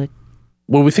in public.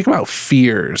 When we think about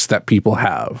fears that people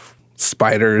have,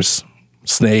 spiders,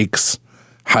 snakes,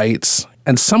 heights,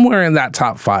 and somewhere in that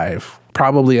top 5,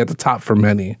 probably at the top for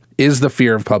many, is the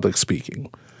fear of public speaking.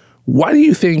 Why do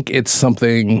you think it's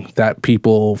something that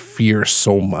people fear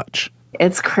so much?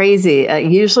 It's crazy.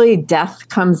 Usually death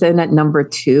comes in at number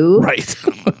 2. Right.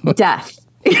 Death.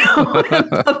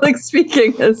 Public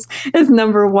speaking is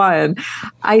number 1.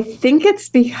 I think it's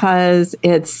because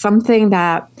it's something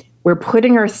that we're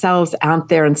putting ourselves out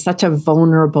there in such a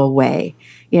vulnerable way.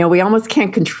 We almost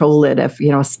can't control it if,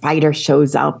 a spider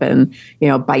shows up and,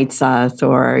 bites us,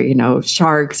 or,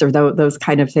 sharks, or those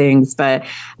kind of things. But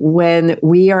when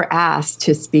we are asked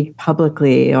to speak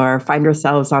publicly or find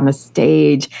ourselves on a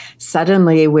stage,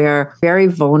 suddenly we're very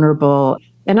vulnerable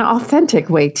in an authentic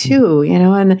way too,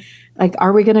 and like,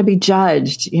 are we going to be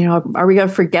judged? Are we going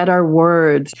to forget our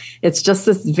words? It's just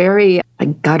this very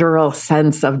guttural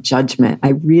sense of judgment. I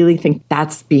really think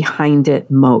that's behind it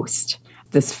most.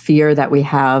 This fear that we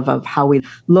have of how we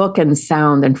look and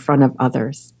sound in front of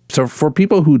others. So for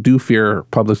people who do fear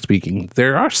public speaking,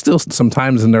 there are still some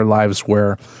times in their lives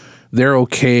where they're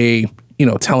okay,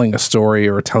 telling a story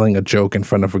or telling a joke in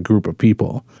front of a group of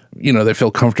people. They feel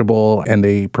comfortable and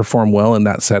they perform well in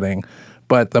that setting.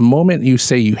 But the moment you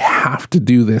say you have to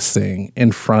do this thing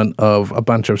in front of a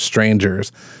bunch of strangers,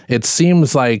 it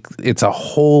seems like it's a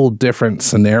whole different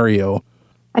scenario.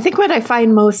 I think what I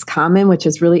find most common, which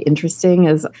is really interesting,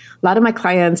 is a lot of my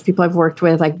clients, people I've worked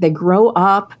with, like they grow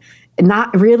up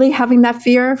not really having that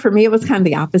fear. For me, it was kind of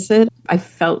the opposite. I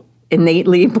felt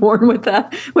innately born with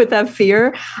that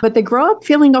fear, but they grow up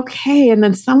feeling okay. And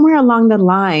then somewhere along the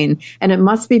line, and it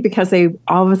must be because they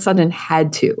all of a sudden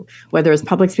had to, whether it's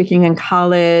public speaking in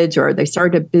college or they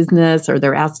started a business or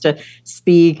they're asked to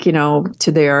speak,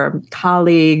 to their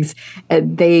colleagues,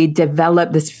 they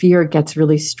develop this fear gets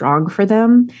really strong for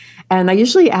them. And I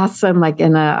usually ask them, like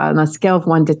on a scale of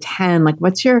 1 to 10, like,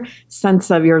 what's your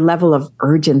sense of your level of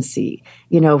urgency,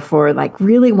 for like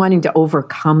really wanting to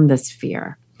overcome this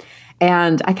fear?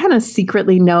 And I kind of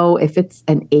secretly know if it's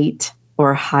an 8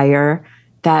 or higher,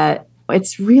 that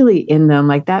it's really in them.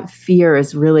 Like that fear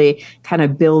is really kind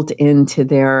of built into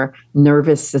their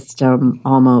nervous system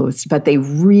almost. But they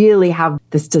really have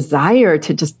this desire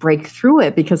to just break through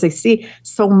it because they see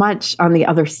so much on the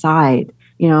other side.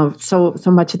 So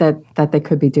much that they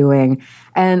could be doing.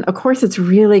 And of course, it's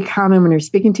really common when you're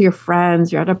speaking to your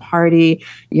friends, you're at a party,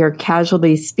 you're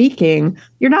casually speaking,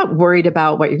 you're not worried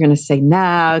about what you're going to say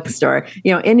next or,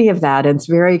 any of that. It's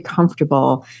very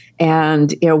comfortable.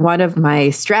 And, one of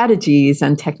my strategies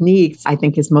and techniques I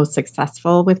think is most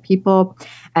successful with people.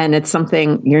 And it's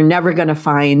something you're never going to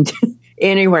find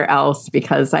anywhere else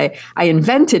because I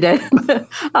invented it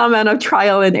out of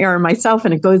trial and error myself.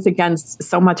 And it goes against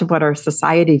so much of what our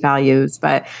society values.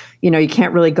 But, you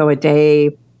can't really go a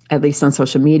day, at least on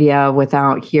social media,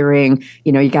 without hearing,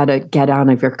 you got to get out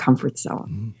of your comfort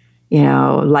zone.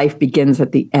 Life begins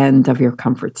at the end of your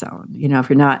comfort zone. If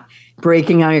you're not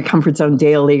breaking out of your comfort zone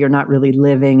daily, you're not really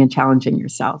living and challenging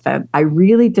yourself. And I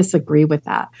really disagree with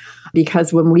that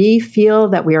because when we feel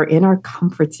that we are in our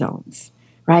comfort zones,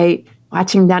 right?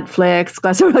 Watching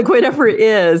Netflix, or like whatever it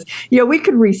is, we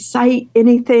could recite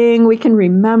anything. We can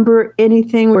remember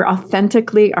anything. We're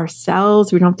authentically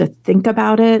ourselves. We don't have to think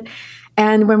about it.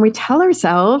 And when we tell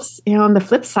ourselves, on the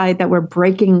flip side, that we're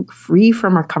breaking free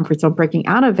from our comfort zone, breaking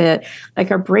out of it, like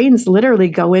our brains literally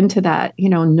go into that,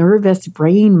 nervous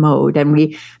brain mode.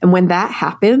 And when that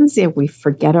happens, we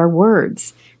forget our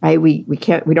words, right? We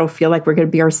don't feel like we're going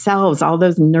to be ourselves. All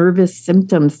those nervous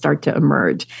symptoms start to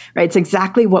emerge, right? It's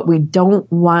exactly what we don't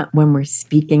want when we're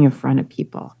speaking in front of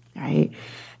people, right?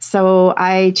 So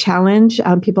I challenge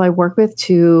people I work with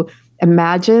to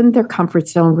imagine their comfort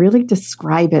zone, really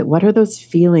describe it. What are those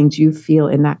feelings you feel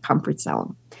in that comfort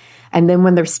zone? And then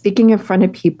when they're speaking in front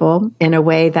of people in a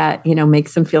way that,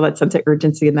 makes them feel that sense of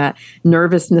urgency and that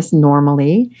nervousness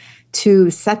normally, to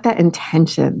set that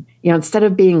intention, instead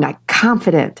of being like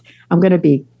confident, I'm going to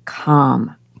be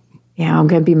calm. I'm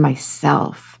going to be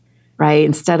myself, right?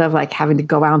 Instead of like having to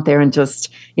go out there and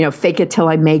just, fake it till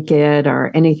I make it or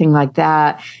anything like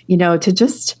that, to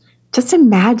just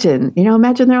imagine,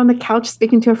 imagine they're on the couch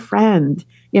speaking to a friend,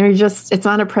 it's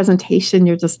not a presentation.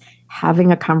 You're just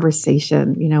having a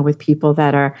conversation, with people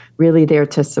that are really there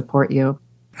to support you.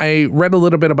 I read a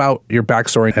little bit about your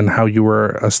backstory and how you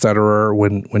were a stutterer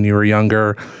when you were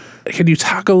younger. Can you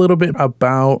talk a little bit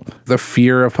about the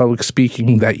fear of public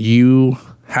speaking that you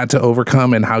had to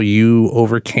overcome and how you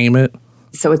overcame it?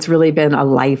 So it's really been a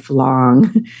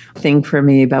lifelong thing for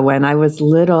me. But when I was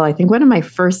little, I think one of my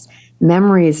first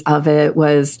memories of it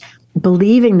was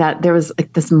believing that there was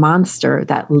like this monster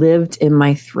that lived in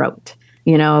my throat.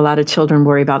 A lot of children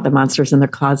worry about the monsters in their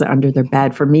closet under their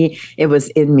bed. For me, it was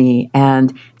in me.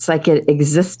 And it's like it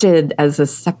existed as a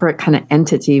separate kind of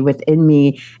entity within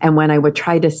me. And when I would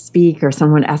try to speak or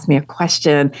someone asked me a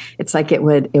question, it's like it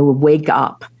would wake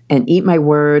up and eat my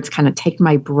words, kind of take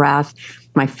my breath.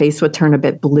 My face would turn a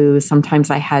bit blue. Sometimes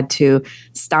I had to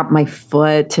stomp my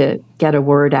foot to get a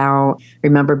word out.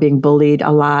 Remember being bullied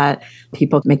a lot,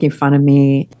 people making fun of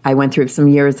me. I went through some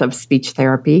years of speech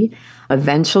therapy.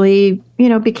 Eventually,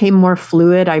 became more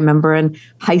fluid. I remember in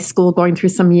high school going through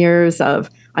some years of,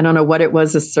 I don't know what it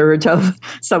was, a surge of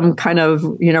some kind of,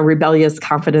 rebellious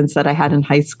confidence that I had in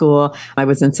high school. I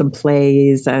was in some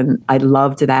plays and I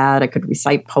loved that. I could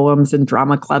recite poems in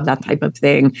drama club, that type of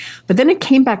thing. But then it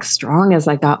came back strong as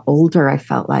I got older, I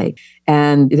felt like.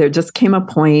 And there just came a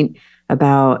point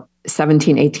about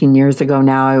 17, 18 years ago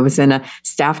now, I was in a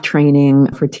staff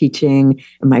training for teaching,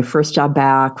 my first job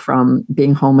back from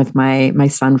being home with my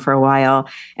son for a while.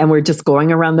 And we're just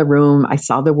going around the room. I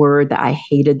saw the word that I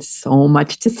hated so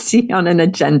much to see on an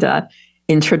agenda,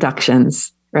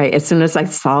 introductions, right? As soon as I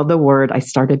saw the word, I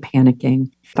started panicking.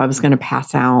 I was going to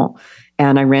pass out.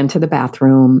 And I ran to the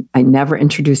bathroom. I never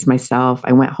introduced myself.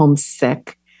 I went home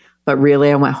sick, but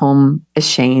really I went home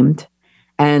ashamed.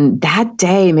 And that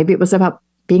day, maybe it was about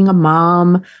being a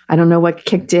mom. I don't know what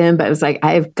kicked in, but it was like,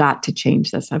 I've got to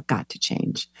change this. I've got to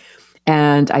change.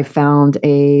 And I found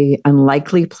a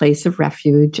unlikely place of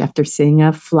refuge after seeing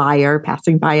a flyer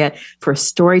passing by it for a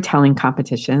storytelling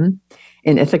competition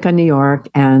in Ithaca, New York.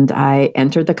 And I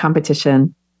entered the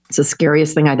competition. It's the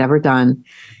scariest thing I'd ever done.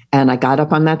 And I got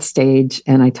up on that stage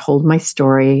and I told my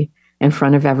story in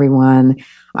front of everyone.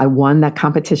 I won that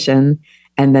competition.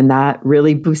 And then that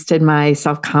really boosted my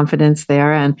self-confidence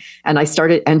there. And I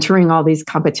started entering all these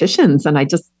competitions and I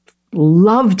just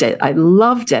loved it. I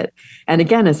loved it. And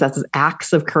again, it's that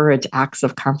acts of courage, acts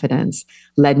of confidence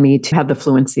led me to have the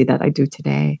fluency that I do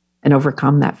today and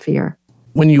overcome that fear.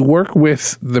 When you work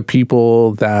with the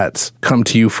people that come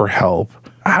to you for help,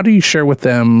 how do you share with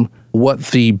them what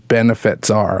the benefits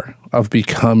are of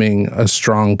becoming a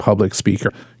strong public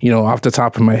speaker? You know, off the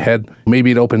top of my head,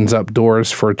 maybe it opens up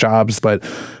doors for jobs, but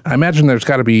I imagine there's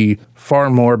got to be far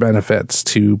more benefits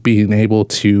to being able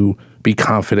to be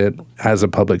confident as a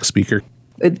public speaker.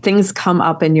 Things come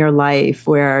up in your life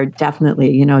where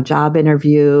definitely, job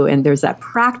interview, and there's that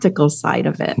practical side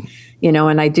of it,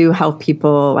 and I do help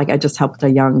people. Like I just helped a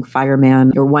young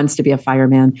fireman or wants to be a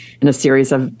fireman in a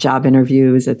series of job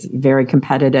interviews. It's very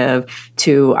competitive,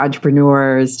 to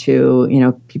entrepreneurs,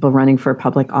 to, people running for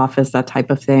public office, that type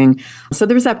of thing. So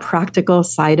there's that practical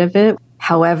side of it.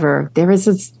 However, there is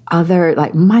this other,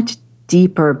 much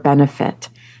deeper benefit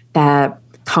that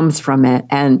comes from it.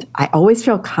 And I always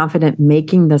feel confident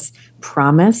making this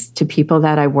promise to people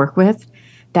that I work with,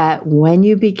 that when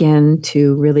you begin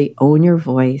to really own your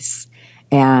voice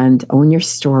and own your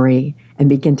story and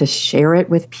begin to share it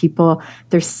with people,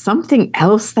 there's something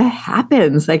else that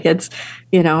happens. Like it's,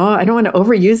 I don't want to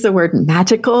overuse the word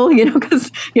magical,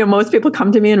 because, most people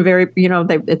come to me and very,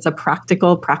 it's a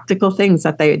practical things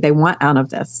that they want out of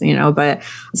this, but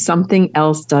something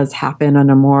else does happen on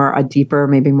a deeper,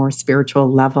 maybe more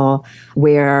spiritual level,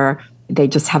 where they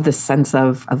just have this sense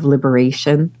of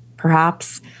liberation,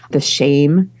 perhaps the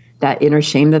shame, that inner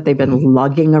shame that they've been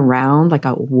lugging around like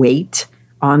a weight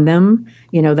on them,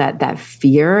 that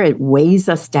fear, it weighs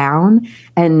us down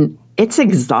and it's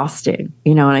exhausting,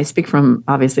 and I speak from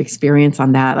obviously experience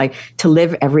on that, like to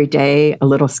live every day a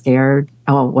little scared.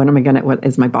 Oh, what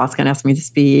is my boss going to ask me to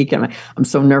speak? And I'm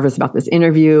so nervous about this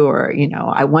interview, or,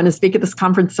 I want to speak at this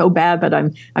conference so bad, but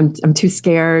I'm too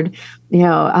scared.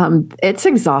 It's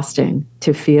exhausting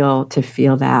to feel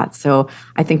that. So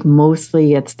I think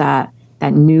mostly it's that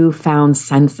newfound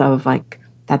sense of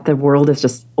that the world is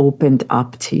just opened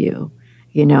up to you,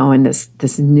 in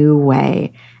this new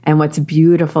way. And what's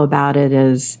beautiful about it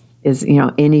is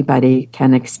anybody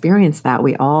can experience that.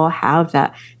 We all have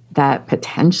that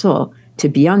potential to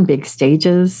be on big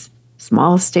stages,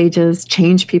 small stages,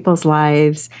 change people's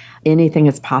lives. Anything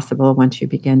is possible once you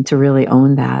begin to really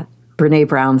own that. Brene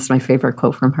Brown's my favorite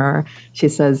quote from her. She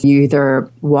says, you either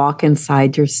walk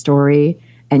inside your story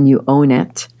and you own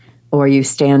it, or you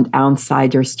stand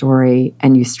outside your story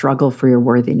and you struggle for your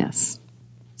worthiness.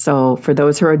 So for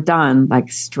those who are done,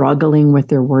 struggling with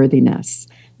their worthiness,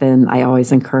 then I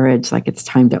always encourage, it's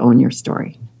time to own your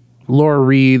story. Laura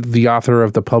Reed, the author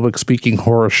of the public speaking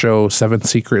horror show, 7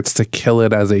 Secrets to Kill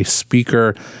It as a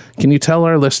Speaker. Can you tell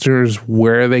our listeners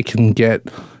where they can get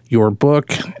your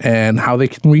book and how they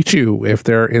can reach you if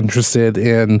they're interested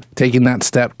in taking that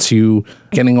step to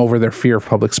getting over their fear of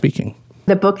public speaking?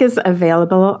 The book is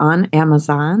available on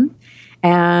Amazon.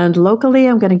 And locally,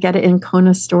 I'm going to get it in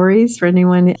Kona Stories for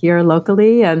anyone here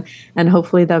locally, and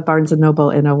hopefully the Barnes & Noble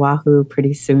in Oahu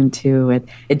pretty soon too.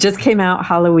 It just came out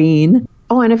Halloween.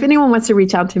 Oh, and if anyone wants to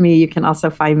reach out to me, you can also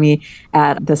find me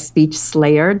at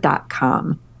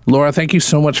thespeechslayer.com. Laura, thank you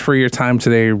so much for your time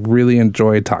today. Really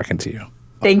enjoyed talking to you.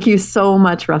 Thank you so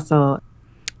much, Russell.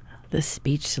 The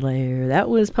Speech Slayer. That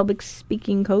was public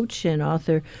speaking coach and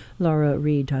author Laura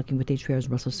Reed talking with HPR's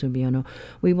Russell Sumbiano.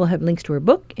 We will have links to her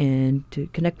book and to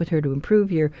connect with her to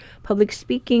improve your public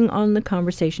speaking on the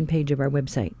conversation page of our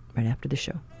website right after the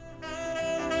show.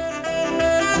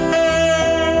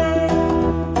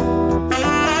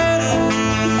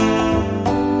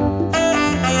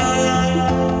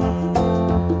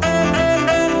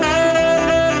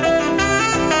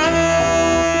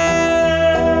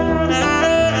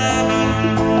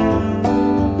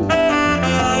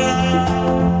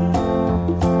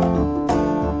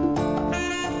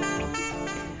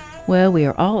 Well, we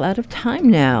are all out of time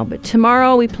now, but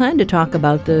tomorrow we plan to talk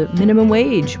about the minimum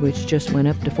wage, which just went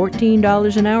up to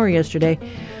 $14 an hour yesterday.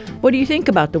 What do you think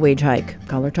about the wage hike?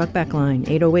 Call our Talkback line,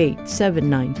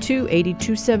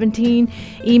 808-792-8217.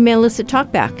 Email us at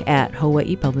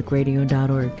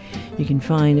talkback@hawaiipublicradio.org. You can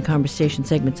find the conversation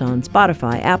segments on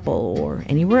Spotify, Apple, or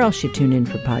anywhere else you tune in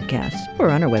for podcasts, or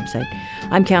on our website.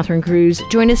 I'm Catherine Cruz.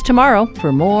 Join us tomorrow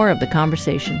for more of the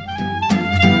conversation.